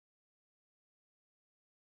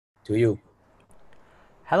to you.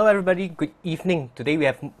 Hello everybody, good evening. Today we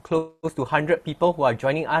have close to 100 people who are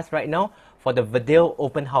joining us right now for the Verdale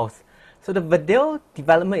open house. So the Verdale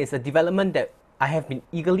development is a development that I have been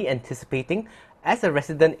eagerly anticipating as a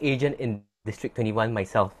resident agent in District 21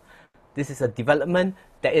 myself. This is a development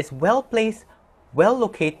that is well placed, well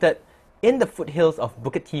located in the foothills of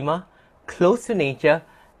Bukit Timah, close to nature,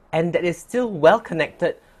 and that is still well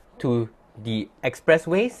connected to the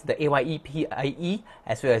expressways, the AYE,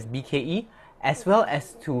 as well as BKE, as well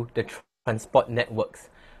as to the transport networks.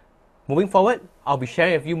 Moving forward, I'll be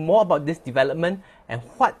sharing with you more about this development and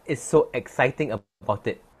what is so exciting about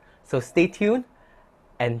it. So stay tuned,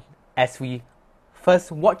 and as we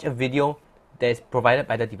first watch a video that is provided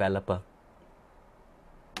by the developer.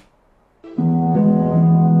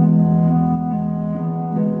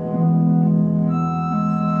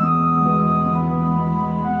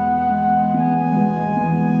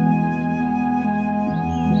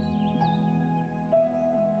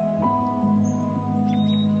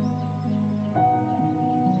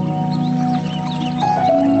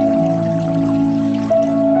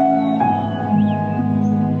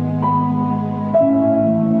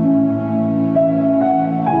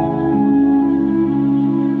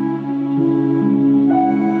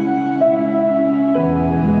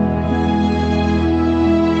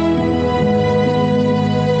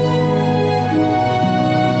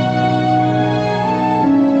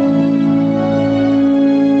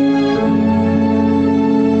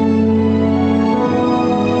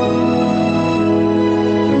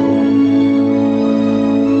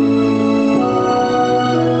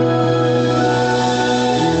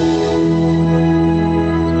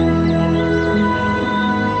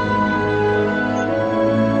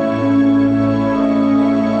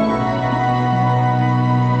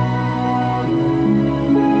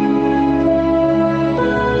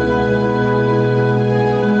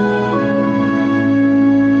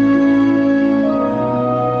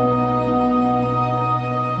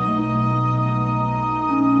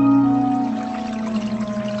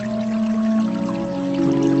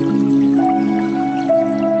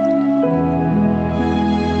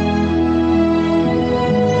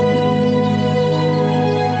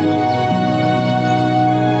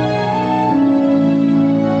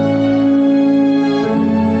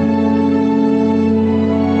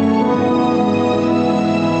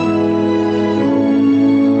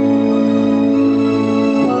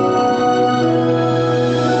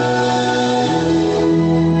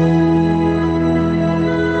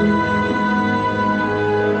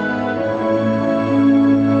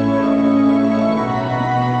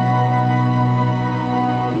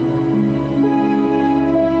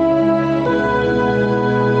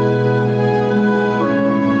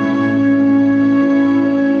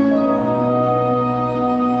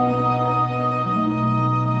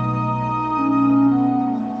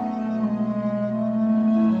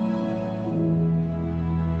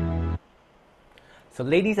 So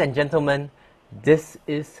ladies and gentlemen, this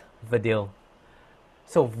is Verdale.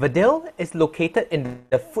 So Verdale is located in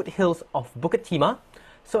the foothills of Bukit Timah.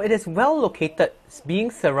 So it is well located, being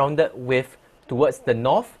surrounded with, towards the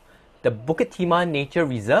north, the Bukit Timah Nature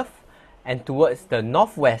Reserve, and towards the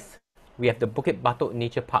northwest, we have the Bukit Batok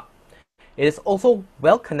Nature Park. It is also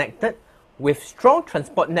well connected with strong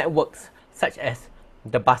transport networks such as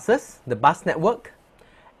the buses, the bus network,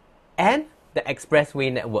 and the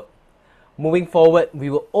expressway network. Moving forward, we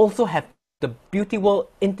will also have the Beauty World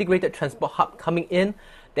Integrated Transport Hub coming in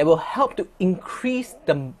that will help to increase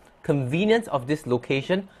the convenience of this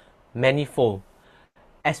location manifold.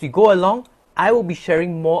 As we go along, I will be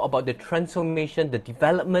sharing more about the transformation, the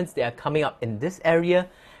developments that are coming up in this area,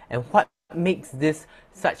 and what makes this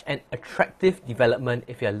such an attractive development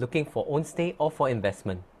if you are looking for own stay or for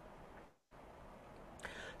investment.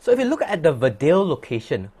 So if you look at the Verdale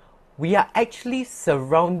location, we are actually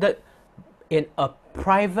surrounded in a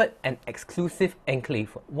private and exclusive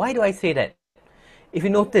enclave. Why do I say that? If you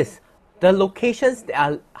notice, the locations that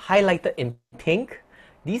are highlighted in pink,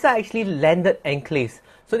 these are actually landed enclaves.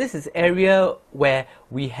 So this is area where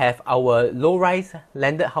we have our low-rise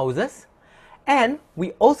landed houses, and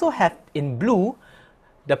we also have in blue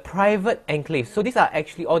the private enclaves. So these are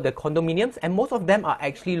actually all the condominiums, and most of them are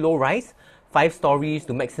actually low-rise, 5 stories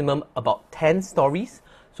to maximum about 10 stories.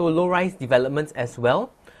 So low-rise developments as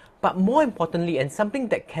well. But more importantly, and something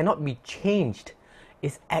that cannot be changed,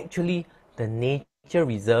 is actually the nature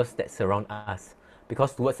reserves that surround us.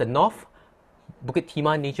 Because towards the north, Bukit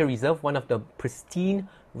Timah Nature Reserve, one of the pristine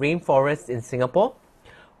rainforests in Singapore.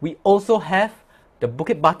 We also have the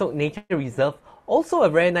Bukit Batok Nature Reserve, also a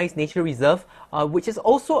very nice nature reserve, which is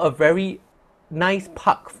also a very nice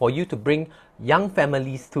park for you to bring young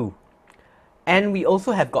families to. And we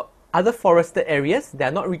also have got other forested areas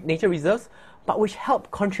that are not nature reserves, but which help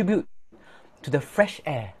contribute to the fresh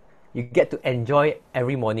air you get to enjoy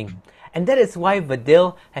every morning. And that is why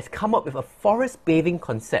Verdale has come up with a forest bathing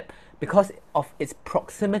concept, because of its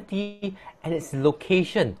proximity and its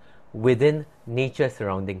location within nature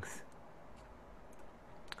surroundings.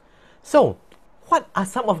 So, what are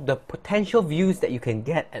some of the potential views that you can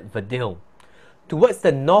get at Verdale? Towards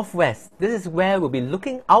the northwest, this is where we'll be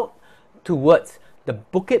looking out towards the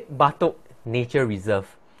Bukit Batok Nature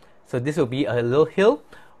Reserve. So this will be a little hill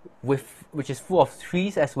which is full of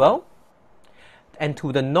trees as well. And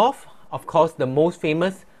to the north, of course, the most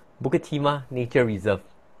famous Bukit Timah Nature Reserve.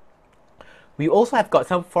 We also have got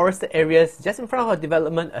some forested areas just in front of our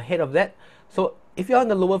development ahead of that. So if you're on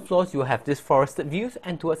the lower floors, you will have this forested views,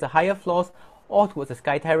 and towards the higher floors or towards the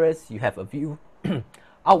Sky Terrace, you have a view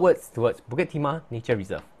outwards towards Bukit Timah Nature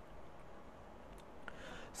Reserve.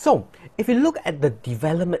 So, if you look at the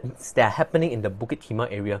developments that are happening in the Bukit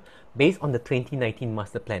Timah area based on the 2019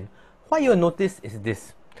 master plan, what you'll notice is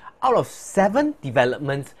this. Out of 7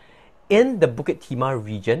 developments in the Bukit Timah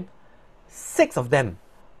region, 6 of them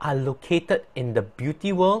are located in the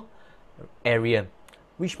Beauty World area.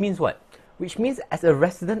 Which means what? Which means as a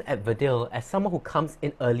resident at Verdale, as someone who comes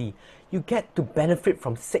in early, you get to benefit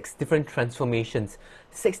from 6 different transformations,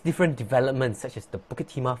 6 different developments, such as the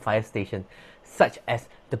Bukit Timah Fire Station, such as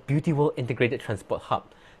the Beauty World Integrated Transport Hub,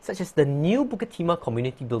 such as the new Bukit Timah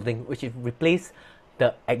Community Building, which has replaced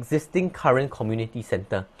the existing current community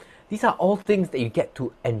center. These are all things that you get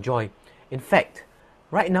to enjoy. In fact,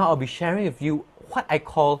 right now I'll be sharing with you what I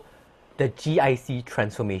call the GIC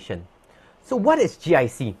transformation. So what is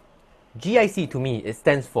GIC? GIC to me, it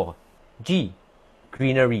stands for G,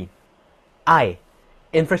 greenery, I,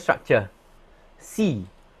 infrastructure, C,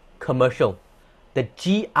 commercial. The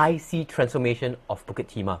GIC transformation of Bukit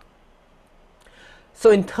Timah. So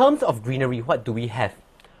in terms of greenery, what do we have?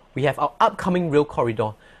 We have our upcoming rail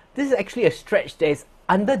corridor. This is actually a stretch that is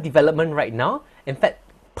under development right now. In fact,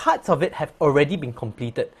 parts of it have already been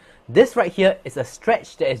completed. This right here is a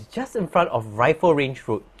stretch that is just in front of Rifle Range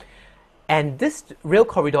Road. And this rail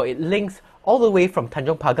corridor, it links all the way from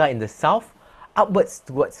Tanjong Pagar in the south, upwards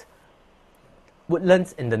towards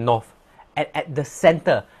Woodlands in the north. And at the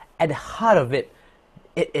center, at the heart of it,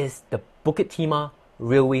 it is the Bukit Timah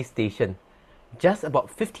railway station. Just about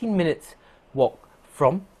 15 minutes walk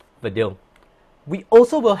from Verdale. We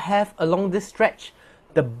also will have along this stretch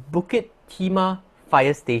the Bukit Timah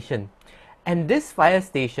fire station. And this fire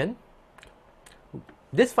station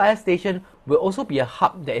will also be a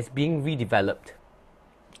hub that is being redeveloped.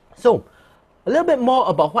 So, a little bit more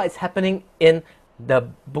about what is happening in the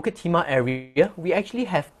Bukit Timah area. We actually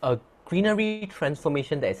have a greenery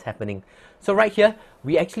transformation that is happening. So right here,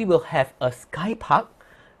 we actually will have a sky park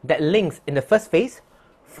that links in the first phase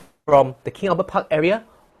from the King Albert Park area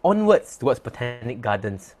onwards towards Botanic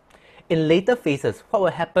Gardens. In later phases, what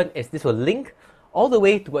will happen is this will link all the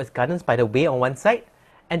way towards Gardens by the Bay on one side,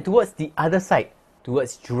 and towards the other side,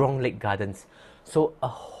 towards Jurong Lake Gardens. So a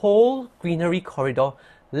whole greenery corridor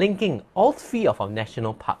linking all 3 of our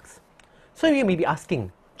national parks. So you may be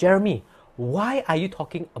asking, Jeremy, why are you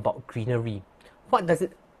talking about greenery? What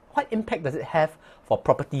impact does it have for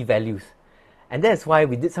property values? And that's why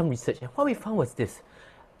we did some research, and what we found was this.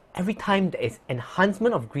 Every time there is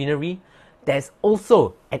enhancement of greenery, there's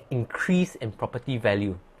also an increase in property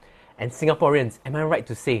value. And Singaporeans, am I right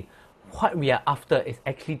to say, what we are after is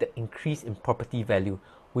actually the increase in property value.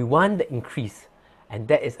 We want the increase, and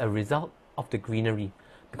that is a result of the greenery.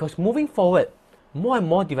 Because moving forward, more and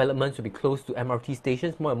more developments will be close to MRT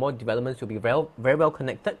stations, more and more developments will be very well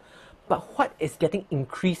connected. But what is getting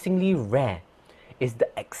increasingly rare is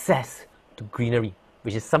the access to greenery,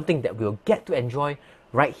 which is something that we'll get to enjoy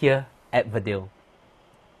right here at Verdale.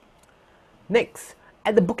 Next,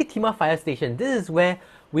 at the Bukit Timah fire station, this is where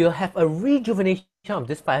we'll have a rejuvenation of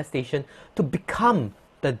this fire station to become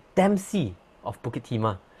the Dempsey of Bukit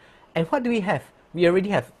Timah. And what do we have? We already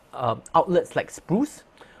have outlets like Spruce.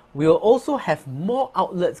 We will also have more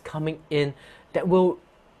outlets coming in that will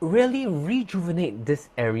really rejuvenate this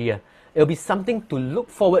area. It'll be something to look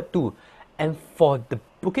forward to. And for the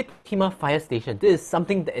Bukit Timah fire station, this is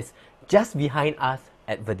something that is just behind us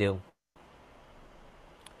at Verdale.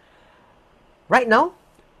 Right now,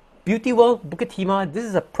 Beauty World Bukit Timah, this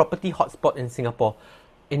is a property hotspot in Singapore.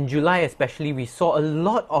 In July especially, we saw a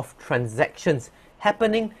lot of transactions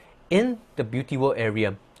happening in the Beauty World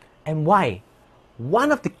area. And why?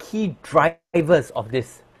 One of the key drivers of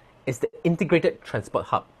this is the integrated transport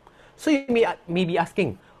hub. So you may be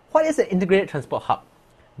asking, what is an integrated transport hub?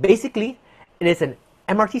 Basically, It is an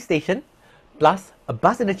MRT station, plus a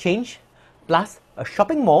bus interchange, plus a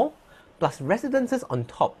shopping mall, plus residences on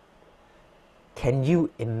top. Can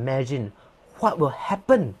you imagine what will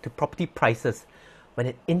happen to property prices when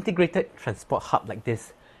an integrated transport hub like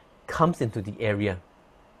this comes into the area?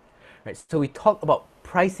 Right, so we talk about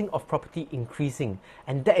pricing of property increasing,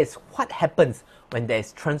 and that is what happens when there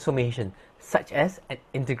is transformation, such as an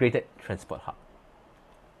integrated transport hub.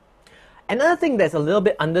 Another thing that's a little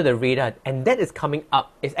bit under the radar, and that is coming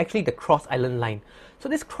up, is actually the Cross Island Line. So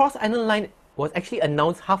this Cross Island Line was actually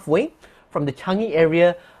announced halfway from the Changi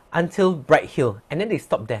area until Bright Hill, and then they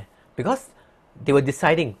stopped there because they were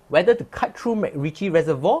deciding whether to cut through MacRitchie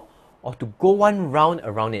Reservoir or to go one round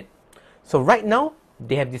around it. So right now,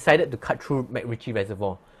 they have decided to cut through MacRitchie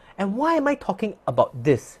Reservoir. And why am I talking about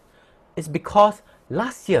this? It's because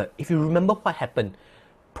last year, if you remember what happened,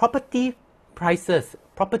 property prices,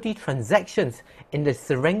 property transactions in the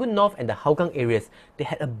Serangoon North and the Hougang areas, they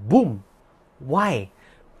had a boom. Why?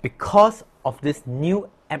 Because of this new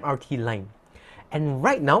MRT line. And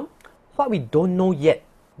right now, what we don't know yet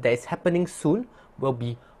that is happening soon will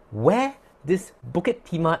be where this Bukit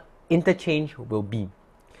Timah interchange will be.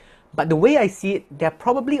 But the way I see it, there are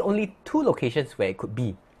probably only two locations where it could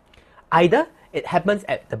be. Either it happens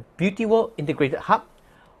at the Beauty World Integrated Hub,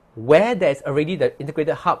 where there is already the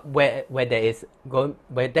integrated hub where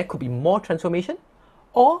there could be more transformation,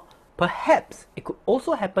 or perhaps it could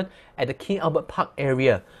also happen at the King Albert Park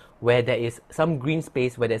area, where there is some green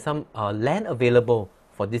space, where there's some land available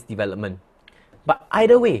for this development. But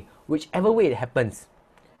either way, whichever way it happens,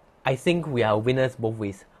 I think we are winners both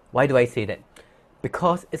ways. Why do I say that?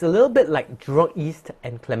 Because it's a little bit like Jurong East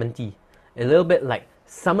and Clementi, a little bit like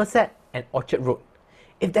Somerset and Orchard Road.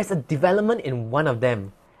 If there's a development in one of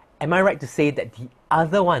them, am I right to say that the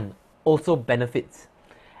other one also benefits?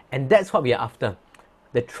 And that's what we are after,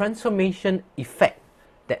 the transformation effect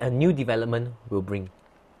that a new development will bring.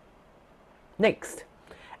 Next,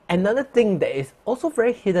 another thing that is also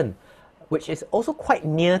very hidden, which is also quite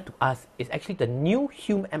near to us, is actually the new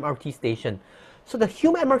Hume MRT station. So the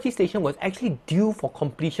Hume MRT station was actually due for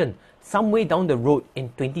completion some way down the road in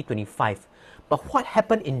 2025. But what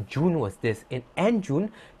happened in June was this. In end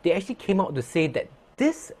June, they actually came out to say that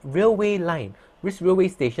this railway line, this railway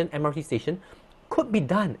station, MRT station, could be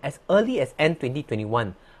done as early as end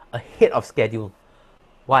 2021, ahead of schedule.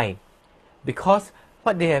 Why? Because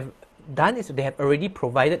what they have done is they have already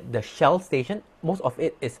provided the Shell station. Most of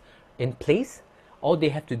it is in place. All they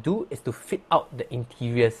have to do is to fit out the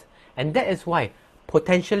interiors. And that is why,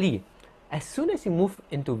 potentially, as soon as you move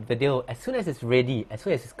into Verdale, as soon as it's ready, as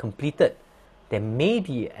soon as it's completed, there may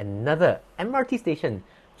be another MRT station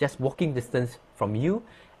just walking distance from you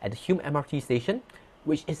at the Hume MRT station,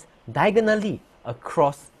 which is diagonally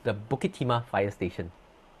across the Bukit Timah fire station.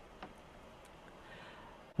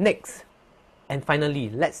 Next, and finally,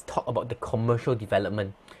 let's talk about the commercial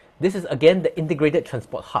development. This is again the integrated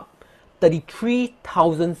transport hub,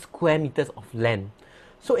 33,000 square meters of land.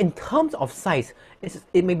 So in terms of size,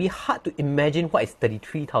 it may be hard to imagine what is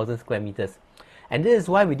 33,000 square meters. And this is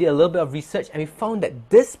why we did a little bit of research and we found that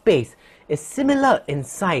this space is similar in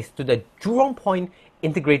size to the Jurong Point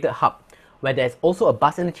Integrated Hub, where there's also a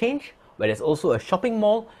bus interchange, where there's also a shopping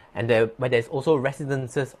mall, and where there's also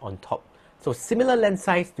residences on top. So similar land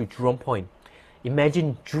size to Jurong Point.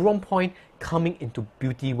 Imagine Jurong Point coming into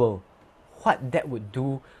Beauty World. What that would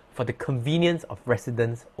do for the convenience of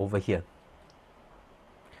residents over here.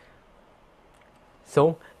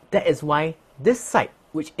 So that is why this site,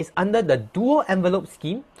 which is under the dual envelope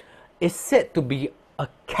scheme, is said to be a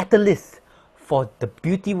catalyst for the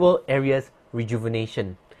Beauty World area's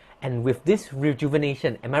rejuvenation. And with this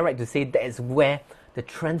rejuvenation, am I right to say that is where the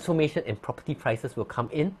transformation in property prices will come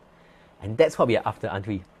in? And that's what we are after, aren't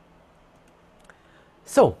we?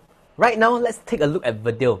 So, right now, let's take a look at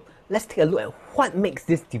Verdale. Let's take a look at what makes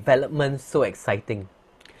this development so exciting.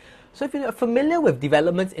 So if you're familiar with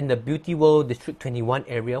developments in the Beauty World District 21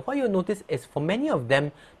 area, what you'll notice is for many of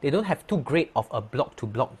them, they don't have too great of a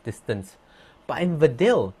block-to-block distance. But in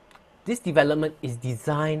Verdale, this development is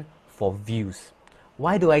designed for views.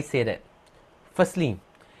 Why do I say that? Firstly,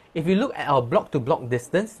 if you look at our block-to-block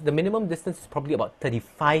distance, the minimum distance is probably about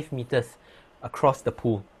 35 meters across the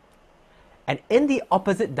pool. And in the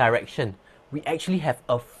opposite direction, we actually have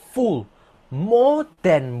a full, more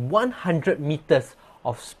than 100 meters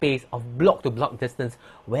of space, of block-to-block distance,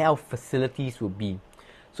 where our facilities will be.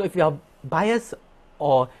 So if you are buyers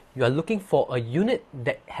or you are looking for a unit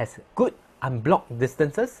that has good unblocked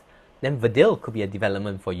distances, then Verdale could be a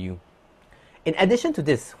development for you. In addition to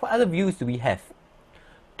this, what other views do we have?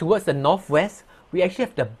 Towards the northwest, we actually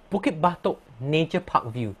have the Bukit Batok Nature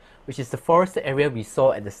Park view, which is the forested area we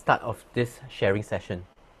saw at the start of this sharing session.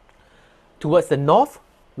 Towards the north,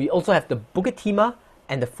 we also have the Bukit Timah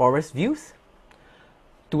and the forest views.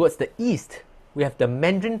 Towards the east, we have the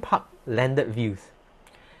Mandarin Park landed views.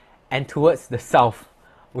 And towards the south,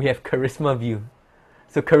 we have Charisma View.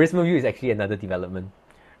 So Charisma View is actually another development,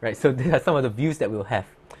 right? So these are some of the views that we'll have.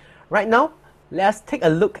 Right now, let us take a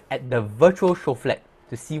look at the virtual show flat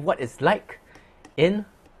to see what it's like in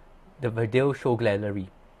the Verdale Show Gallery.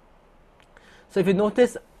 So if you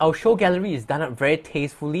notice, our show gallery is done up very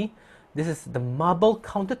tastefully. This is the marble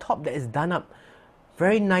countertop that is done up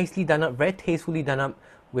very nicely, done up very tastefully, done up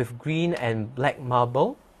with green and black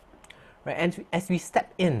marble, right? And as we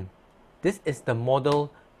step in, this is the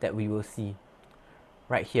model that we will see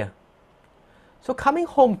right here. So coming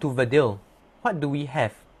home to Verdale, what do we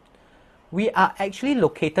have? We are actually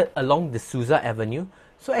located along the D'Souza Avenue.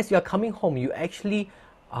 So as you are coming home, you actually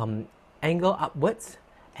angle upwards,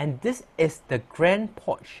 and this is the grand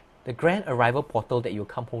porch, the grand arrival portal that you'll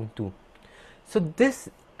come home to. So this,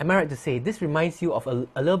 am I right to say, this reminds you of a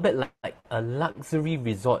little bit like a luxury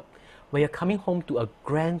resort where you're coming home to a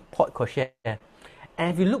grand porte cochere.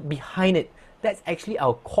 And if you look behind it, that's actually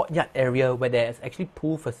our courtyard area where there's actually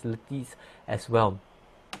pool facilities as well.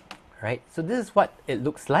 Right? So this is what it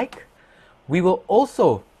looks like. We will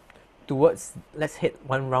also, let's hit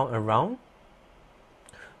one round around.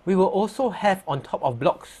 We will also have on top of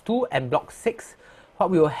blocks 2 and block 6, what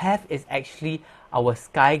we will have is actually our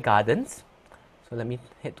sky gardens. So let me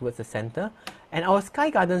head towards the center. And our sky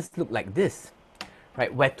gardens look like this,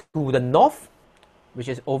 right? Where to the north, which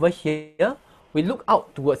is over here, we look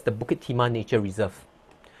out towards the Bukit Timah Nature Reserve.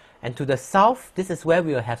 And to the south, this is where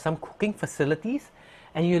we will have some cooking facilities,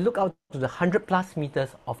 and you look out to the 100+ meters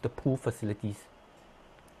of the pool facilities.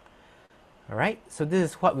 Alright, so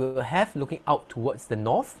this is what we will have looking out towards the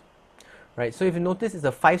north. Right, so if you notice, it's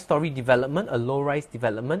a 5-story development, a low-rise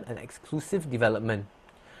development, an exclusive development.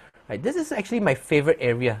 Right, this is actually my favorite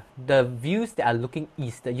area, the views that are looking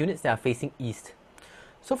east, the units that are facing east.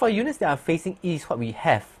 So for units that are facing east, what we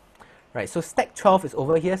have, right, so Stack 12 is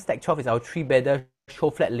over here. Stack 12 is our 3-bedder show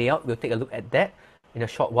flat layout. We'll take a look at that in a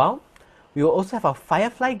short while. We will also have our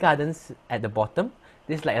Firefly Gardens at the bottom.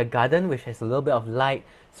 This is like a garden which has a little bit of light,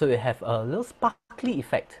 so you have a little sparkly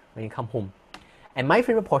effect when you come home. And my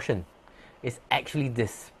favorite portion is actually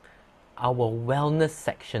this, our wellness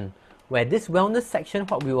section, where this wellness section,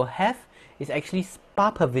 what we will have is actually spa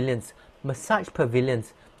pavilions, massage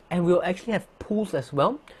pavilions, and we'll actually have pools as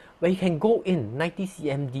well, where you can go in 90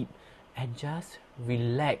 cm deep and just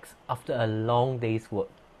relax after a long day's work.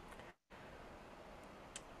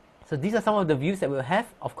 So these are some of the views that we'll have.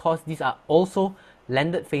 Of course, these are also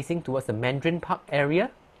landed facing towards the Mandarin Park area.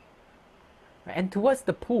 And towards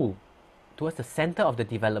the pool, towards the center of the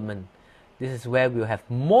development, this is where we'll have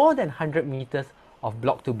more than 100 meters of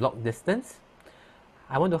block-to-block distance.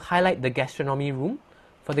 I want to highlight the gastronomy room.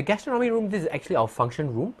 For the gastronomy room, this is actually our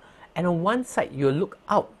function room. And on one side, you'll look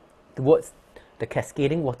out towards the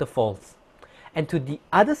cascading waterfalls. And to the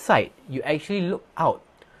other side, you actually look out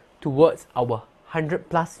towards our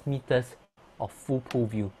 100+ meters of full pool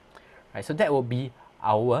view. Right, so that will be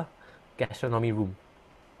our gastronomy room.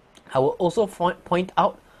 I will also point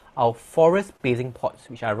out our forest bathing pots,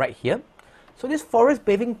 which are right here. So these forest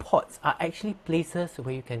bathing pots are actually places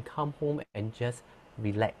where you can come home and just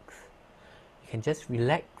relax. You can just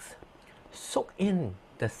relax, soak in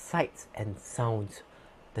the sights and sounds,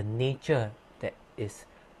 the nature that is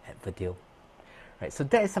at Verdale. Right, so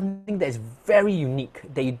that is something that is very unique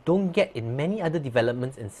that you don't get in many other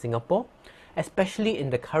developments in Singapore, especially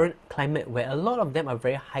in the current climate where a lot of them are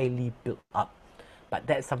very highly built up. But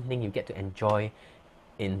that's something you get to enjoy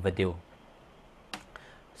in Verdale.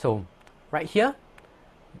 So right here,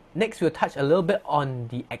 next we'll touch a little bit on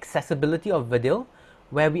the accessibility of Verdale,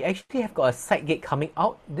 where we actually have got a side gate coming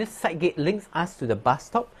out. This side gate links us to the bus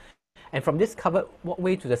stop, and from this covered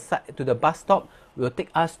walkway to the bus stop will take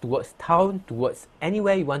us towards town, towards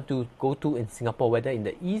anywhere you want to go to in Singapore, whether in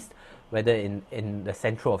the east, whether in the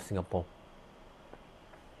central of Singapore.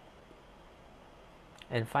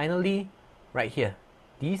 And finally, right here,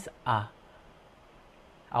 these are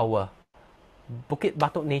our Bukit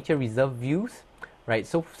Batok Nature Reserve views, right?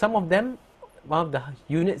 So some of them, one of the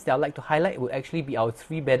units that I'd like to highlight will actually be our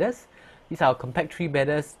 3-bedders. These are our compact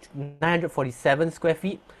 3-bedders, 947 square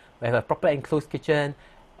feet. We have a proper enclosed kitchen,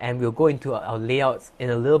 and we'll go into our layouts in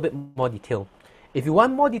a little bit more detail. If you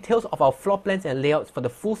want more details of our floor plans and layouts for the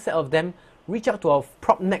full set of them, reach out to our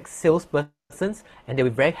PropNext salespersons, and they'll be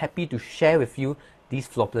very happy to share with you these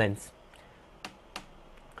floor plans.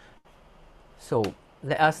 So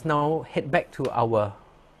let us now head back to our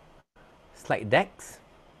slide decks.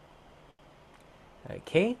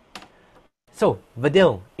 Okay, so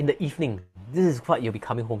Verdale in the evening, this is what you'll be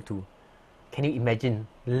coming home to. Can you imagine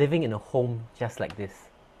living in a home just like this?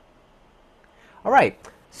 Alright,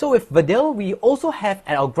 so with Verdale, we also have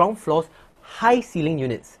at our ground floors high ceiling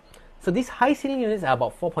units. So these high ceiling units are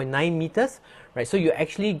about 4.9 meters, right? So you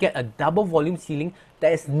actually get a double volume ceiling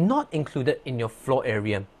that is not included in your floor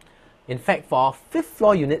area. In fact, for our 5th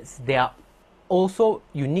floor units, they are also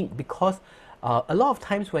unique because a lot of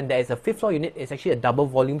times when there is a 5th floor unit, it's actually a double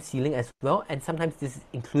volume ceiling as well, and sometimes this is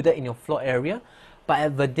included in your floor area. But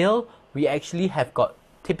at Verdale, we actually have got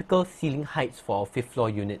typical ceiling heights for our 5th floor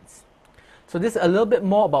units. So this is a little bit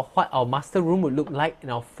more about what our master room would look like in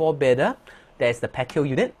our 4-bedder. There's the patio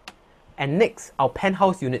unit. And next, our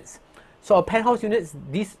penthouse units. So our penthouse units,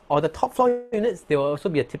 these are the top floor units, they will also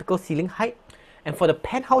be a typical ceiling height. And for the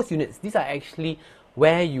penthouse units, these are actually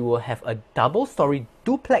where you will have a double-story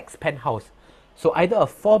duplex penthouse. So either a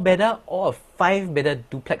 4-bedder or a 5-bedder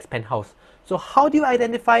duplex penthouse. So how do you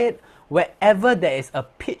identify it? Wherever there is a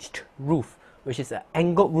pitched roof, which is an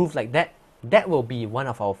angled roof like that, that will be one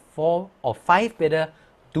of our 4 or 5-bedder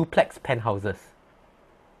duplex penthouses.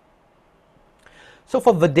 So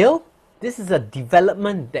for Verdale, this is a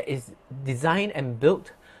development that is designed and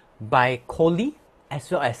built by Coley as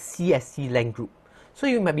well as CSC Land Group. So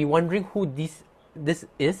you might be wondering who this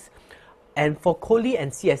is. And for Coley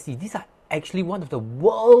and CSC, these are actually one of the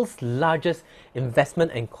world's largest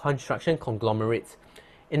investment and construction conglomerates.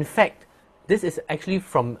 In fact, this is actually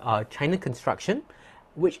from China Construction,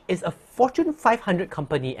 which is a Fortune 500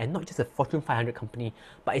 company, and not just a Fortune 500 company,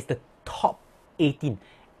 but it's the top 18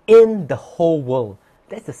 in the whole world.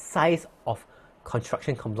 That's the size of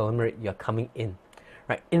construction conglomerate you're coming in,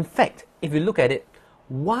 right? In fact, if you look at it,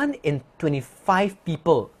 1 in 25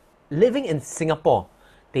 people living in Singapore,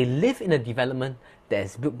 they live in a development that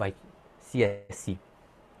is built by CSC,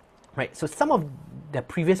 right? So some of their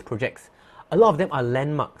previous projects, a lot of them are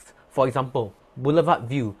landmarks. For example, Boulevard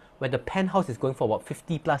View, where the penthouse is going for about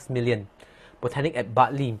 50+ million. Botanic at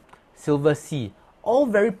Bartley, Silver Sea, all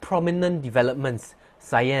very prominent developments.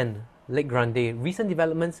 Cyan, Lake Grande, recent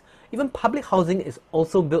developments. Even public housing is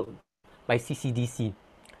also built by CCDC,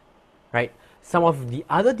 right? Some of the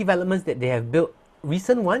other developments that they have built,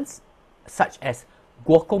 recent ones, such as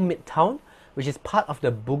Guoco Midtown, which is part of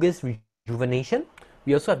the Bugis Rejuvenation.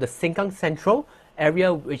 We also have the Sengkang Central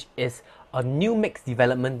area, which is a new mixed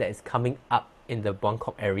development that is coming up in the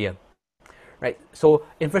Buangkok area, right? So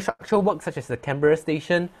infrastructure work such as the Canberra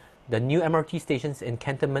station, the new MRT stations in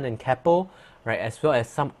Cantonment and Keppel, right, as well as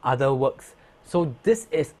some other works. So this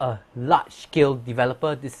is a large-scale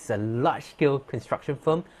developer. This is a large-scale construction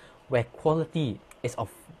firm where quality is of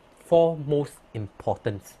foremost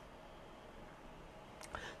importance.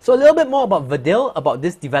 So a little bit more about Verdale, about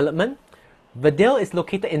this development. Verdale is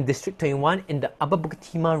located in District 21 in the Upper Bukit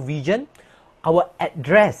Timah region. Our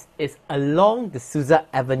address is along the Souza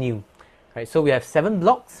Avenue. Right, so we have 7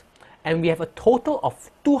 blocks and we have a total of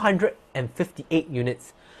 258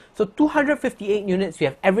 units. So 258 units, we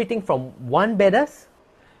have everything from 1-bedders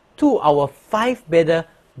to our 5-bedder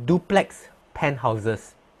duplex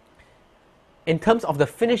penthouses. In terms of the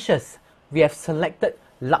finishes, we have selected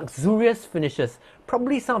luxurious finishes,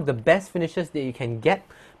 probably some of the best finishes that you can get,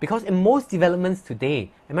 because in most developments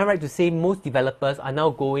today, am I right to say most developers are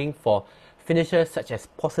now going for finishes such as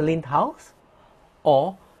porcelain tiles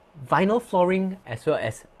or vinyl flooring as well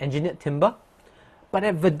as engineered timber? But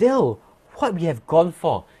at Verdale, what we have gone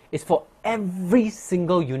for is for every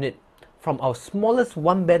single unit, from our smallest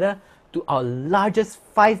 1-bedder to our largest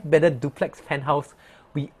 5-bedder duplex penthouse,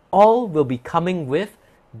 we all will be coming with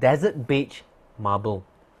desert beige marble.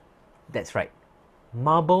 That's right,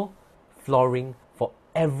 marble flooring for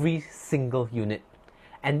every single unit.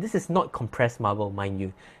 And this is not compressed marble, mind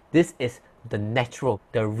you. This is the natural,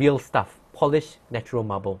 the real stuff, polished natural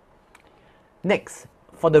marble. Next,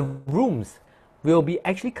 for the rooms, we'll be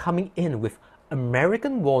actually coming in with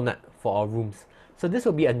American walnut for our rooms. So this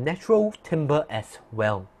will be a natural timber as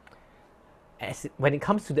well. When it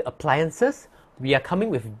comes to the appliances, we are coming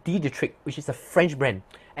with Dietrich, which is a French brand.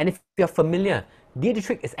 And if you're familiar,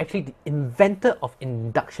 Dietrich is actually the inventor of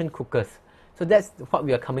induction cookers. So that's what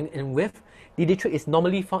we are coming in with. Dietrich is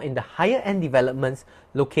normally found in the higher end developments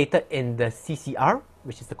located in the CCR,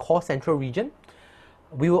 which is the core central region.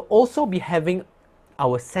 We will also be having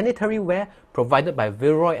our sanitary ware provided by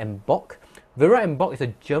Villeroy and Boch. Villeroy and Boch is a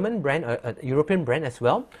German brand, a European brand as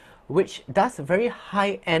well, which does very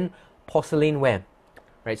high-end porcelain ware.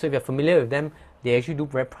 Right, so if you're familiar with them, they actually do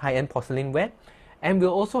very high-end porcelain ware. And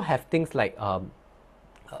we'll also have things like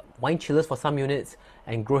wine chillers for some units,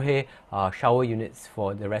 and grohe shower units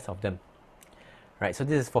for the rest of them. Right, so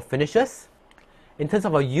this is for finishes. In terms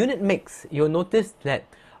of our unit mix, you'll notice that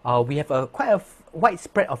we have quite a wide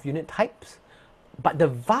spread of unit types, but the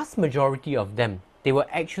vast majority of them, they will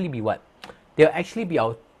actually be what? They will actually be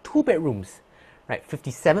our 2 bedrooms, right?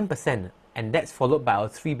 57%, and that's followed by our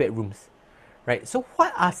 3 bedrooms, right? So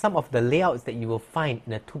what are some of the layouts that you will find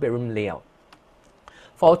in a 2 bedroom layout?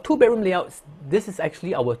 For our 2 bedroom layouts, this is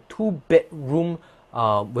actually our 2 bedroom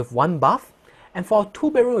with 1 bath. And for our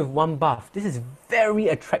 2 bedroom with 1 bath, this is very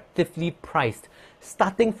attractively priced,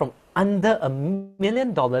 starting from under $1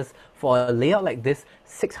 million for a layout like this,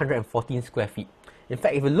 614 square feet. In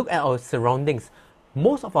fact, if you look at our surroundings,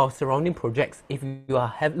 most of our surrounding projects, if you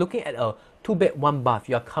are looking at a 2 bed 1 bath,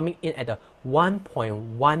 you are coming in at a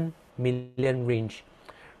 1.1 million range,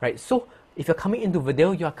 right? So if you're coming into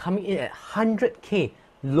Verdale, you are coming in at 100k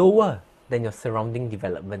lower than your surrounding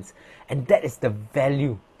developments, and that is the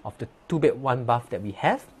value of the 2 bed 1 bath that we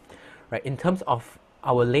have, right? In terms of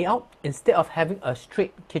our layout, instead of having a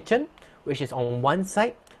straight kitchen, which is on one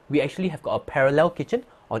side, we actually have got a parallel kitchen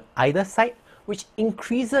on either side, which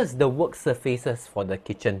increases the work surfaces for the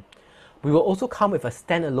kitchen. We will also come with a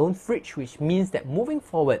standalone fridge, which means that moving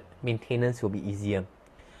forward, maintenance will be easier.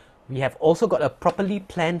 We have also got a properly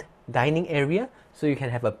planned dining area, so you can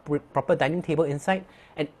have a proper dining table inside,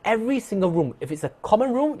 and every single room, if it's a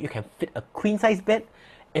common room, you can fit a queen size bed.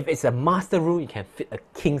 If it's a master room, you can fit a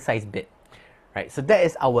king size bed. Right, so that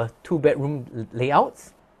is our 2 bedroom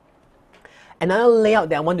layouts. Another layout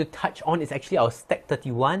that I want to touch on is actually our Stack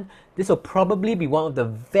 31. This will probably be one of the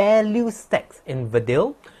value stacks in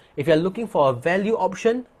Verdale. If you're looking for a value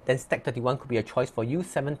option, then Stack 31 could be a choice for you,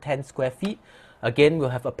 710 square feet. Again, we'll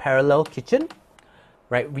have a parallel kitchen.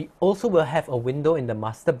 Right, we also will have a window in the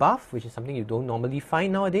master bath, which is something you don't normally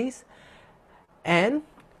find nowadays. And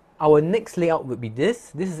our next layout would be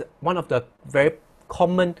this. This is one of the very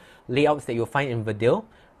common layouts that you'll find in Verdale,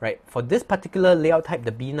 right? For this particular layout type,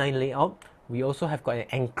 the B9 layout, we also have got an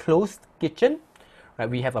enclosed kitchen, right?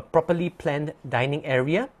 We have a properly planned dining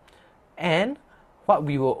area, and what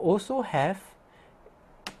we will also have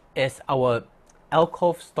is our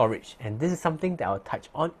alcove storage, and this is something that I'll touch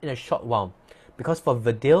on in a short while, because for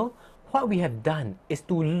Verdale, what we have done is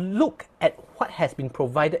to look at what has been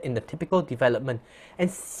provided in the typical development and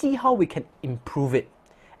see how we can improve it.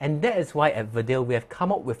 And that is why at Verdale we have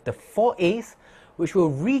come up with the 4As, which will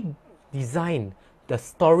redesign the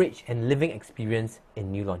storage and living experience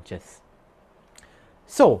in new launches.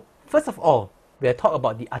 So, first of all, we'll talk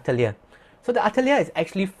about the atelier. So the atelier is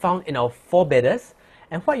actually found in our 4-bedders,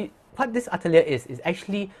 and what this atelier is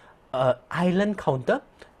actually an island counter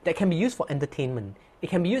that can be used for entertainment. It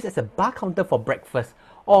can be used as a bar counter for breakfast,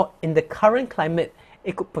 or in the current climate,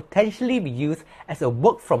 it could potentially be used as a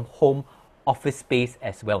work from home office space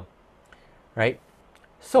as well, right?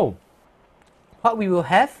 So what we will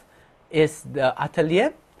have is the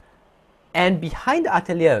atelier, and behind the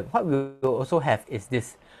atelier, what we will also have is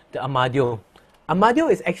this, the armadio.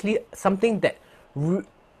 Armadio is actually something that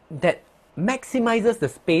maximizes the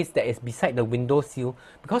space that is beside the window sill,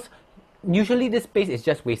 because usually this space is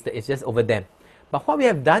just wasted, it's just over there. But what we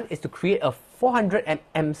have done is to create a 400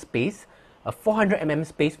 mm space,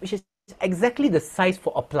 which is exactly the size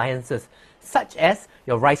for appliances, such as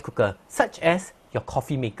your rice cooker, such as your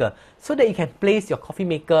coffee maker, so that you can place your coffee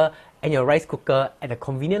maker and your rice cooker at a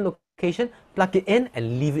convenient location, plug it in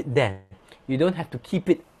and leave it there. You don't have to keep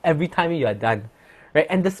it every time you are done, right?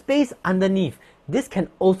 And the space underneath, this can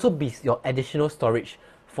also be your additional storage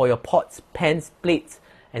for your pots, pans, plates,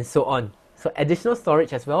 and so on. So additional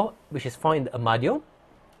storage as well, which is found in the armadio.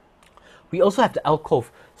 We also have the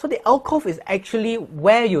alcove. So the alcove is actually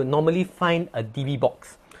where you normally find a DB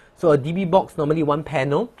box. So a DB box, normally one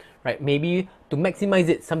panel, right? Maybe to maximize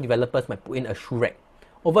it, some developers might put in a shoe rack.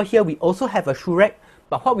 Over here, we also have a shoe rack,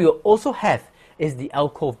 but what we will also have is the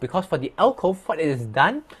alcove, because for the alcove, what it is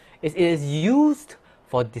done is it is used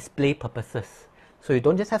for display purposes. So you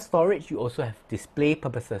don't just have storage, you also have display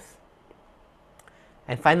purposes.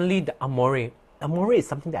 And finally, the armoire. Armoire is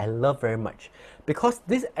something that I love very much, because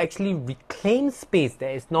this actually reclaims space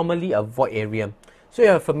that is normally a void area. So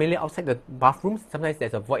you're familiar outside the bathrooms, sometimes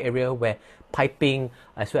there's a void area where piping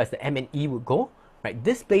as well as the M&E would go, right?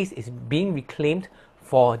 This space is being reclaimed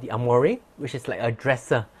for the armoire, which is like a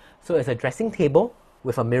dresser. So it's a dressing table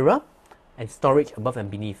with a mirror and storage above and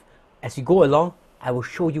beneath. As you go along, I will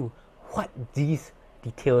show you what these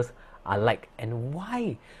details are like and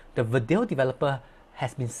why the Verdale developer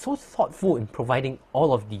has been so thoughtful in providing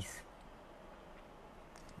all of these.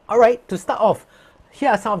 Alright, to start off, here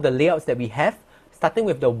are some of the layouts that we have, starting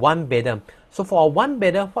with the 1-bedder. So for our one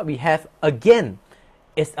bedder, what we have again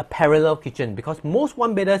is a parallel kitchen, because most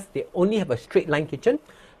one bedders, they only have a straight line kitchen.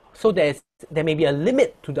 So there may be a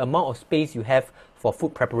limit to the amount of space you have for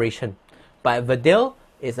food preparation. But Verdale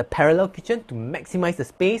is a parallel kitchen to maximize the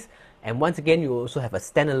space, and once again you also have a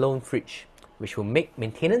standalone fridge, which will make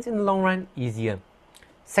maintenance in the long run easier.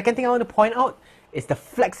 Second thing I want to point out is the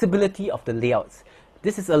flexibility of the layouts.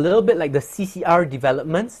 This is a little bit like the CCR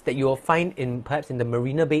developments that you will find in perhaps in the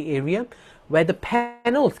Marina Bay area, where the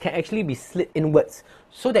panels can actually be slid inwards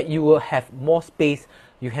so that you will have more space.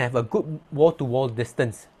 You can have a good wall-to-wall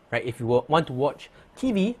distance, right? If you want to watch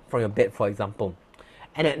TV from your bed, for example.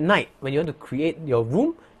 And at night, when you want to create your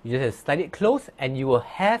room, you just have to slide it close and you will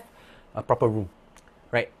have a proper room,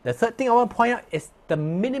 right? The third thing I want to point out is the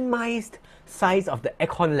minimized size of the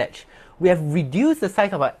aircon latch. We have reduced the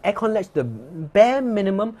size of our aircon latch to the bare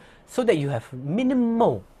minimum so that you have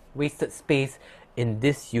minimal wasted space in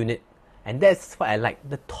this unit. And that's what I like,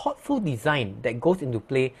 the thoughtful design that goes into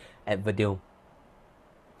play at Verdale.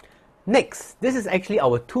 Next, this is actually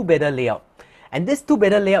our two-bedder layout. And this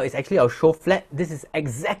two-bedder layout is actually our show flat. This is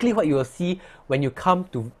exactly what you will see when you come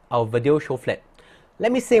to our Verdale show flat.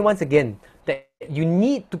 Let me say once again that you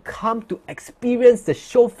need to come to experience the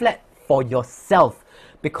show flat for yourself,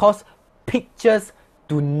 because pictures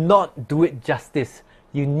do not do it justice.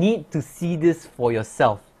 You need to see this for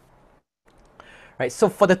yourself. Right, so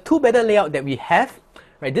for the two-bedder layout that we have,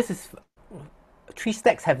 right, this is 3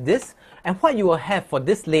 stacks have this, and what you will have for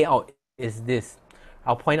this layout is this.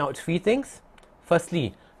 I'll point out 3 things.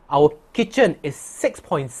 Firstly, our kitchen is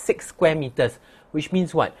 6.6 square meters, which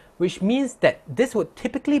means what? Which means that this would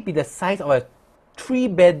typically be the size of a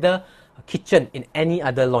 3-bedder kitchen in any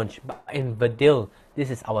other launch, but in Verdale,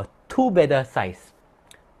 this is our 2-bedder size.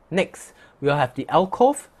 Next, we'll have the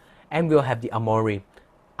alcove and we'll have the armoire.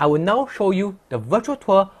 I will now show you the virtual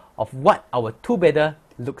tour of what our 2-bedder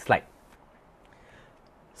looks like.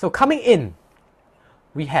 So coming in,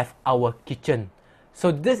 we have our kitchen.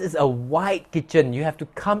 So this is a wide kitchen. You have to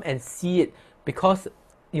come and see it because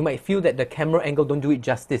you might feel that the camera angle don't do it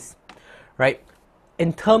justice, right?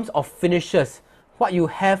 In terms of finishes, what you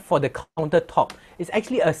have for the countertop is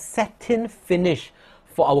actually a satin finish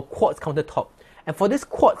for our quartz countertop. And for this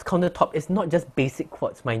quartz countertop, it's not just basic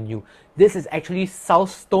quartz, mind you. This is actually South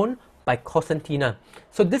Stone by Cosentino.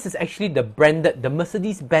 So this is actually the branded, the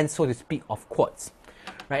Mercedes-Benz, so to speak, of quartz.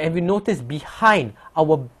 Right? And we notice behind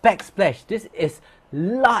our backsplash, this is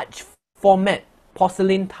large format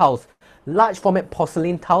porcelain tiles. Large format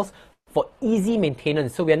porcelain tiles for easy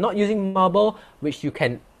maintenance. So we are not using marble, which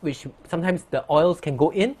sometimes the oils can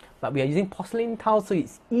go in, but we are using porcelain tiles, so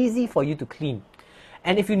it's easy for you to clean.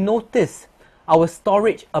 And if you notice, our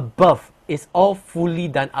storage above is all fully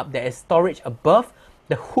done up. There is storage above.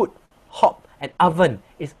 The hood, hob, and oven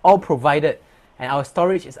is all provided. And our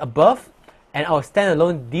storage is above. And our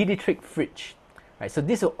standalone dielectric fridge. Right, so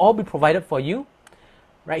this will all be provided for you.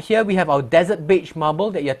 Right here we have our desert beige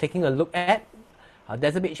marble that you're taking a look at. Our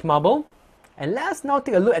desert beige marble. And let us now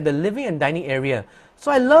take a look at the living and dining area.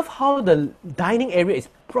 So I love how the dining area is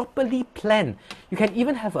properly planned. You can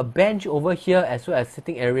even have a bench over here as well as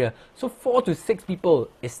sitting area. So 4 to 6 people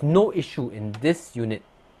is no issue in this unit.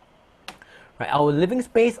 Right, our living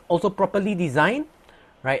space also properly designed.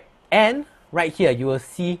 Right, and right here you will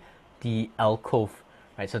see the alcove.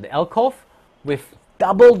 Right, so the alcove with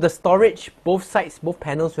double the storage, both sides, both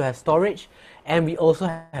panels will have storage, and we also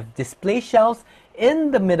have display shelves in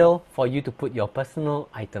the middle for you to put your personal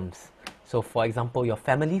items. So for example, your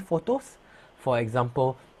family photos, for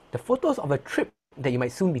example, the photos of a trip that you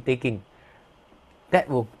might soon be taking, that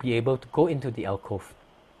will be able to go into the alcove.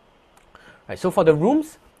 Right, so for the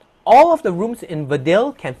rooms, all of the rooms in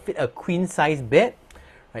Verdale can fit a queen size bed.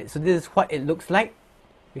 Right, so this is what it looks like.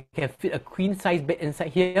 You can fit a queen size bed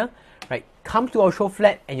inside here. Right, come to our show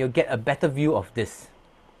flat and you'll get a better view of this.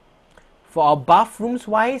 For our bathrooms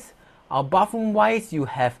wise, you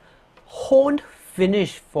have honed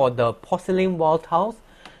finish for the porcelain wall tiles,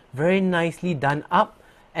 very nicely done up.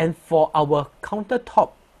 And for our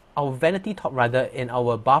countertop, our vanity top rather, in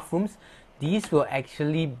our bathrooms, these will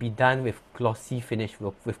actually be done with glossy finish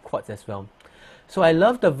with quartz as well. So I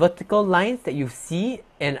love the vertical lines that you see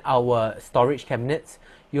in our storage cabinets.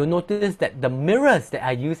 You'll notice that the mirrors that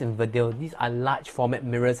I use in Verdale, these are large format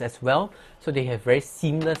mirrors as well, so they have very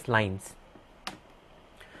seamless lines.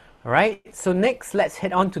 Alright, so next let's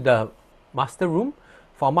head on to the master room.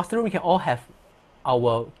 For our master room, we can all have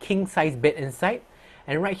our king size bed inside.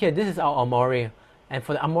 And right here, this is our armoire. And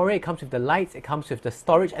for the armoire, it comes with the lights, it comes with the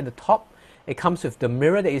storage at the top, it comes with the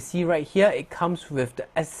mirror that you see right here, it comes with the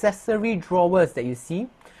accessory drawers that you see.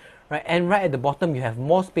 right? And right at the bottom, you have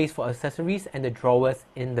more space for accessories and the drawers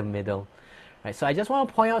in the middle, right? So I just want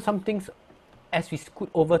to point out some things as we scoot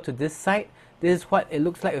over to this side. This is what it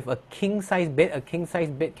looks like with a king size bed. A king size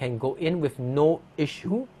bed can go in with no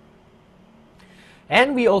issue.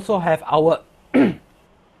 And we also have our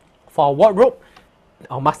for our wardrobe,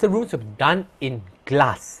 our master rooms are done in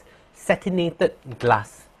glass, satinated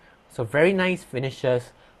glass. So very nice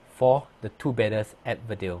finishes for the two-bedders at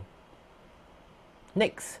Verdale.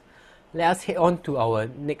 Next, let us head on to our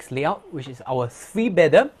next layout, which is our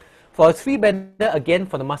three-bedder. For a three-bedder, again,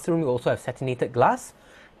 for the master room, we also have satinated glass.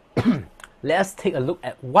 Let us take a look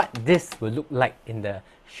at what this will look like in the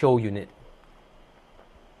show unit.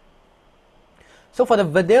 So for the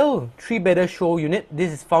Verdale 3-bedder show unit,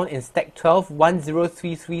 this is found in stack 12,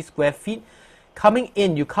 1033 square feet. Coming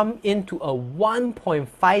in, you come into a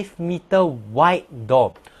 1.5 meter wide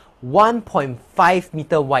door. 1.5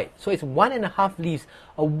 meter wide. So it's 1.5 leaves,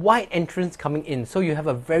 a wide entrance coming in. So you have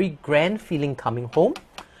a very grand feeling coming home.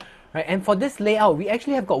 Right, and for this layout, we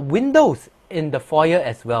actually have got windows in the foyer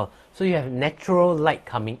as well. So you have natural light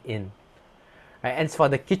coming in. Right, and for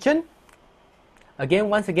the kitchen, again,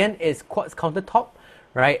 once again, it's quartz countertop,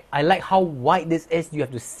 right? I like how wide this is. You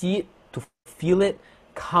have to see it to feel it.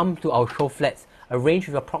 Come to our show flats. Arrange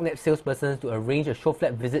with your ProgNet salesperson to arrange a show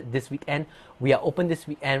flat visit this weekend. We are open this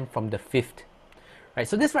weekend from the 5th. Right,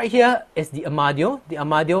 so this right here is the Amadio. The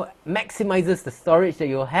Amadio maximizes the storage that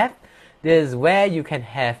you'll have. This is where you can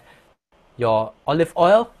have your olive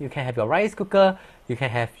oil, you can have your rice cooker, you can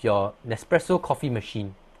have your Nespresso coffee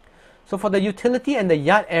machine. So for the utility and the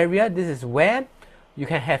yard area, this is where you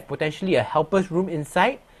can have potentially a helper's room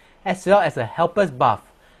inside, as well as a helper's bath.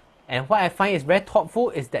 And what I find is very thoughtful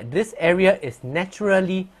is that this area is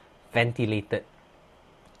naturally ventilated.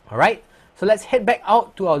 Alright, so let's head back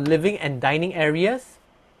out to our living and dining areas.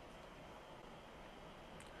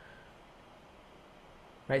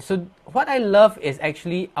 Right, so what I love is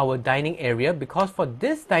actually our dining area, because for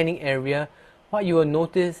this dining area, what you will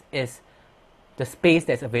notice is the space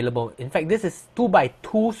that's available. In fact, this is 2 by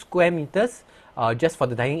 2 square meters just for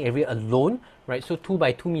the dining area alone, right? So 2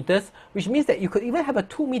 by 2 meters, which means that you could even have a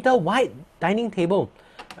 2 meter wide dining table,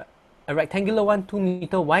 a rectangular one, 2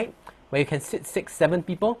 meter wide, where you can sit 6, 7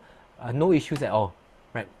 people, no issues at all,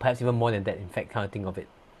 right? Perhaps even more than that, in fact, kind of think of it,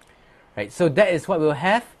 right? So that is what we'll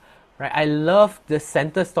have. Right, I love the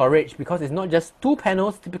center storage because it's not just 2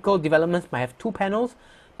 panels. Typical developments might have 2 panels,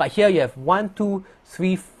 but here you have 1, 2,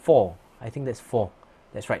 3, 4. I think that's 4.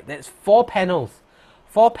 That's right. That's 4 panels.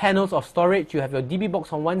 4 panels of storage. You have your DB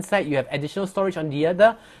box on one side. You have additional storage on the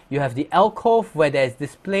other. You have the alcove where there's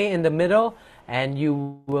display in the middle, and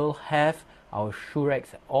you will have our shoe racks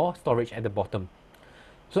or storage at the bottom.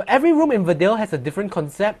 So every room in Verdale has a different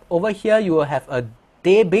concept. Over here, you will have a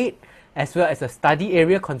day bed, as well as a study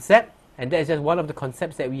area concept, and that is just one of the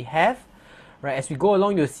concepts that we have. Right, as we go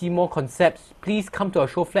along, you'll see more concepts. Please come to our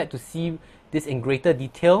show flat to see this in greater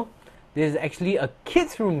detail. This is actually a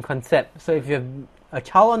kids room concept. So if you have a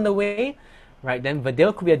child on the way, right, then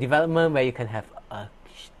Verdale could be a development where you can have a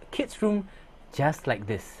kids room just like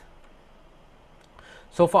this.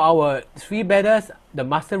 So for our 3-bedders, the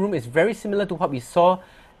master room is very similar to what we saw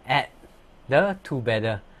at the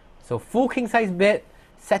 2-bedder. So full king size bed,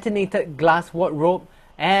 satinated glass wardrobe,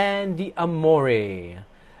 and the Amore.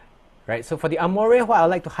 Right, so for the Amore, what I'd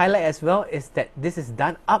like to highlight as well is that this is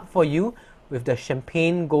done up for you with the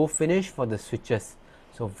champagne gold finish for the switches.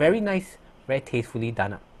 So very nice, very tastefully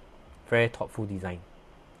done up. Very thoughtful design.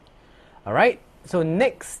 Alright, so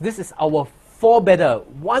next, this is our 4-bedder,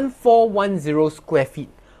 1410 square feet.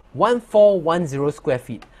 1410 square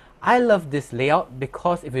feet. I love this layout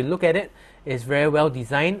because if you look at it, it's very well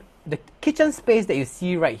designed. The kitchen space that you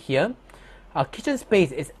see right here, our kitchen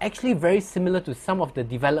space is actually very similar to some of the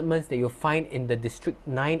developments that you'll find in the District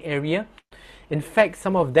 9 area. In fact,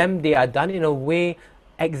 some of them, they are done in a way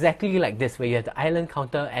exactly like this, where you have the island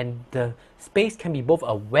counter and the space can be both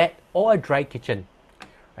a wet or a dry kitchen.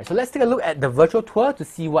 Right, so let's take a look at the virtual tour to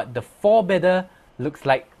see what the 4-bedder looks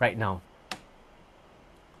like right now.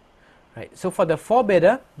 Right, so for the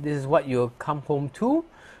 4-bedder, this is what you'll come home to.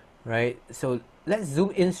 Right, so let's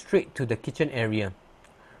zoom in straight to the kitchen area.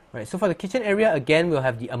 Right, so for the kitchen area, again, we'll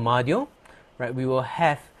have the Amadio. Right, we will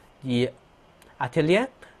have the atelier.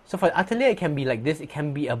 So for the atelier, it can be like this. It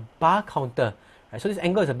can be a bar counter. Right, so this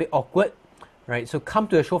angle is a bit awkward. Right, so come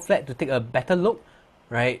to the show flat to take a better look.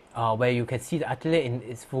 Right, where you can see the atelier in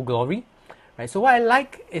its full glory. Right, so what I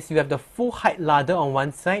like is you have the full height ladder on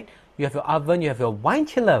one side. You have your oven. You have your wine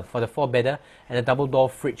chiller for the 4-bedder, and a double door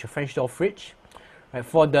fridge, a French door fridge. Right,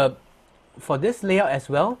 for this layout as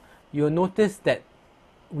well, you'll notice that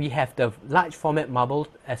we have the large format marble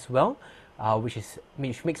as well, which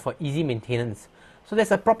makes for easy maintenance. So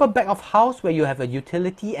there's a proper back of house where you have a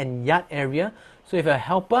utility and yard area. So if you're a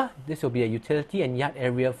helper, this will be a utility and yard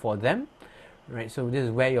area for them. Right, so this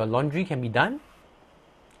is where your laundry can be done.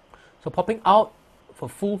 So popping out for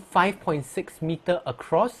full 5.6 meter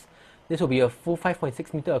across, this will be a full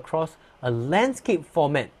 5.6 meter across, a landscape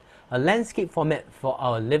format for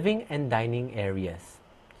our living and dining areas.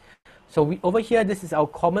 So over here, this is our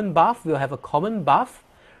common bath. We'll have a common bath,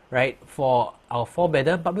 right, for our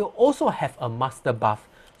 4-bedder, but we'll also have a master bath.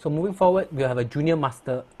 So moving forward, we'll have a junior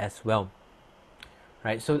master as well.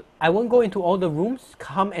 Right, so I won't go into all the rooms.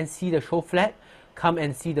 Come and see the show flat.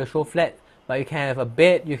 But you can have a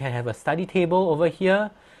bed, you can have a study table over here,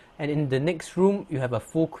 and in the next room you have a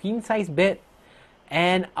full queen size bed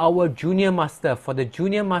and our junior master. For the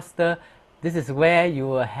junior master, this is where you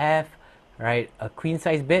will have, right, a queen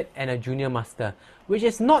size bed and a junior master, which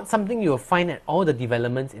is not something you will find at all the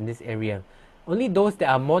developments in this area. Only those that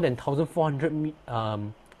are more than 1,400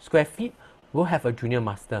 square feet will have a junior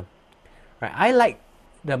master. Right, I like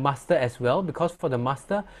the master as well, because for the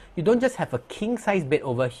master you don't just have a king size bed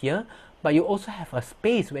over here, but you also have a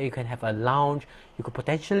space where you can have a lounge. You could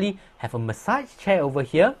potentially have a massage chair over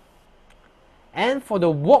here, and for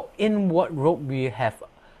the walk-in wardrobe we have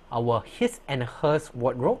our his and hers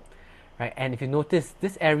wardrobe, right? And if you notice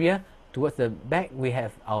this area towards the back, we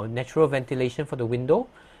have our natural ventilation for the window,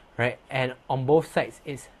 right? And on both sides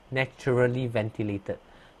it's naturally ventilated,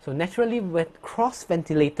 so naturally cross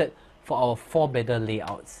ventilated for our 4-bedder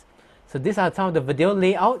layouts. So these are some of the Verdale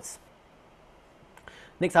layouts.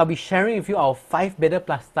 Next, I'll be sharing with you our 5-bedder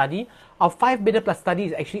plus study. Our 5-bedder plus study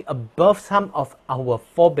is actually above some of our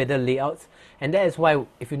 4-bedder layouts, and that is why,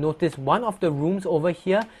 if you notice, one of the rooms over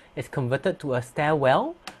here is converted to a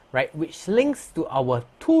stairwell, right, which links to our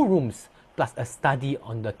 2 rooms plus a study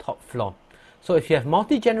on the top floor. So if you have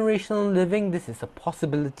multi-generational living, this is a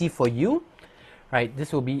possibility for you, right?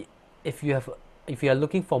 This will be, if you are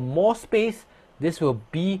looking for more space, this will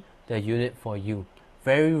be the unit for you.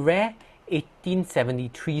 Very rare,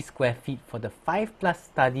 1873 square feet for the 5 plus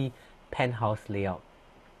study penthouse layout.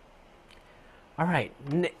 Alright,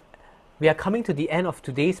 we are coming to the end of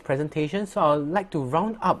today's presentation, so I'd like to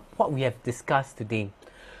round up what we have discussed today.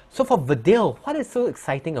 So for Verdale, what is so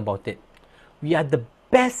exciting about it? We are the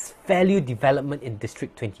best value development in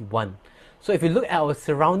District 21. So if you look at our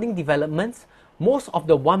surrounding developments, most of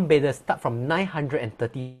the 1-bedders start from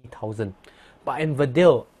 930,000, but in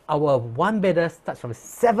Verdale, our 1-bedder starts from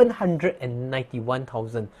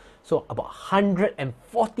 791,000. So about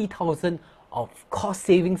 140,000 of cost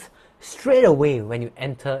savings straight away when you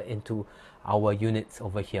enter into our units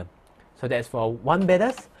over here. So that's for our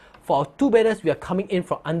 1-bedders. For our 2-bedders, we are coming in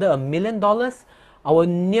for under $1 million. Our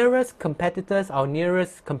nearest competitors, our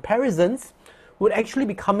nearest comparisons would actually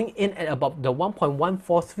be coming in at about the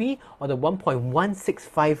 1.143 or the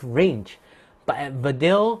 1.165 range. But at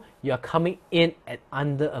Verdale, you are coming in at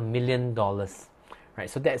under $1 million. Right,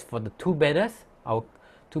 so that's for the 2-bedders, our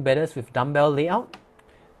 2-bedders with dumbbell layout.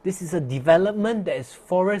 This is a development that is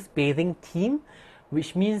forest bathing theme,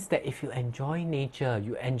 which means that if you enjoy nature,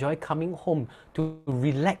 you enjoy coming home to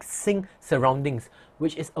relaxing surroundings,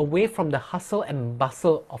 which is away from the hustle and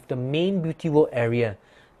bustle of the main Beauty World area,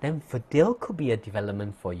 then Verdale could be a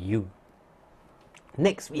development for you.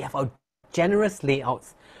 Next, we have our generous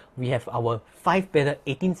layouts. We have our 5-bedder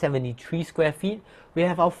 1873 square feet. We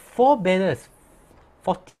have our 4-bedders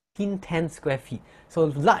 1410 square feet. So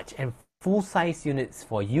large and full-size units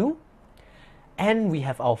for you. And we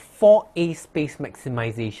have our 4A space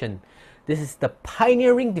maximization. This is the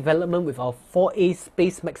pioneering development with our 4A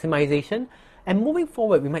space maximization. And moving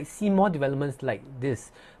forward, we might see more developments like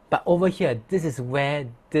this. But over here, this is where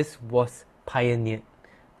this was pioneered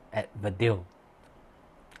at Verdale.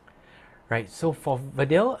 Right, so for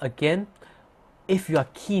Verdale, again, if you are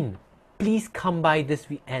keen, please come by this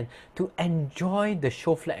weekend to enjoy the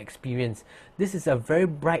show flat experience. This is a very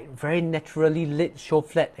bright, very naturally lit show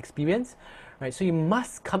flat experience. Right, so you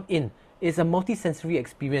must come in. It's a multi-sensory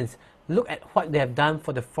experience. Look at what they have done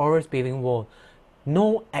for the forest bathing wall.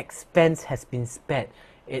 No expense has been spared.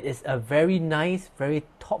 It is a very nice, very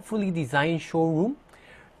thoughtfully designed showroom.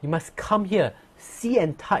 You must come here, see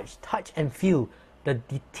and touch and feel the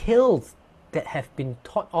details that have been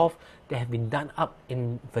thought of, that have been done up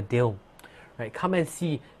in Verdale. Right, come and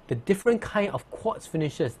see the different kind of quartz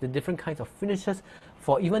finishes, the different kinds of finishes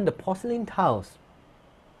for even the porcelain tiles.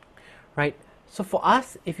 Right, so for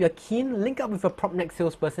us, if you're keen, link up with a PropNext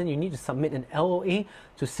salesperson. You need to submit an LOA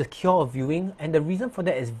to secure a viewing, and the reason for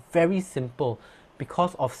that is very simple.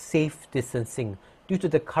 Because of safe distancing. due to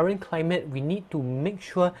the current climate, we need to make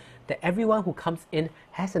sure that everyone who comes in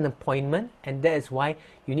has an appointment, and that is why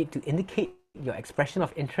you need to indicate your expression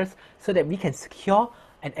of interest so that we can secure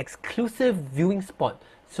an exclusive viewing spot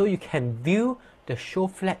so you can view the show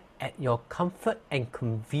flat at your comfort and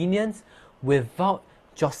convenience without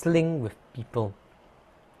jostling with people.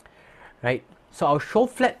 Right? So our show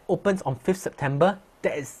flat opens on 5th September.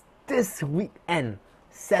 That is this weekend.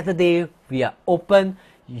 Saturday, we are open.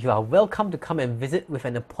 You are welcome to come and visit with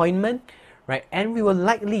an appointment, right? And we will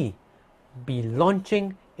likely be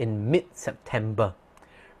launching in mid-September.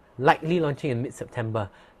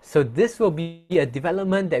 So this will be a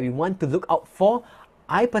development that we want to look out for.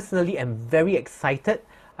 I personally am very excited.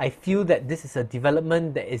 I feel that this is a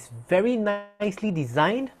development that is very nicely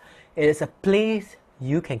designed. It is a place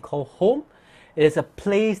you can call home. It is a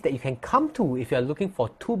place that you can come to if you are looking for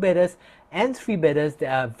 2-bedders and 3-bedders that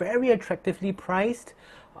are very attractively priced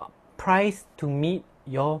to meet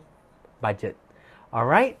your budget.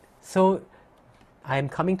 Alright, so I'm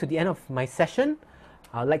coming to the end of my session.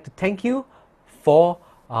 I'd like to thank you for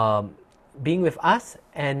being with us,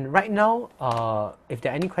 and right now if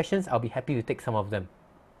there are any questions, I'll be happy to take some of them.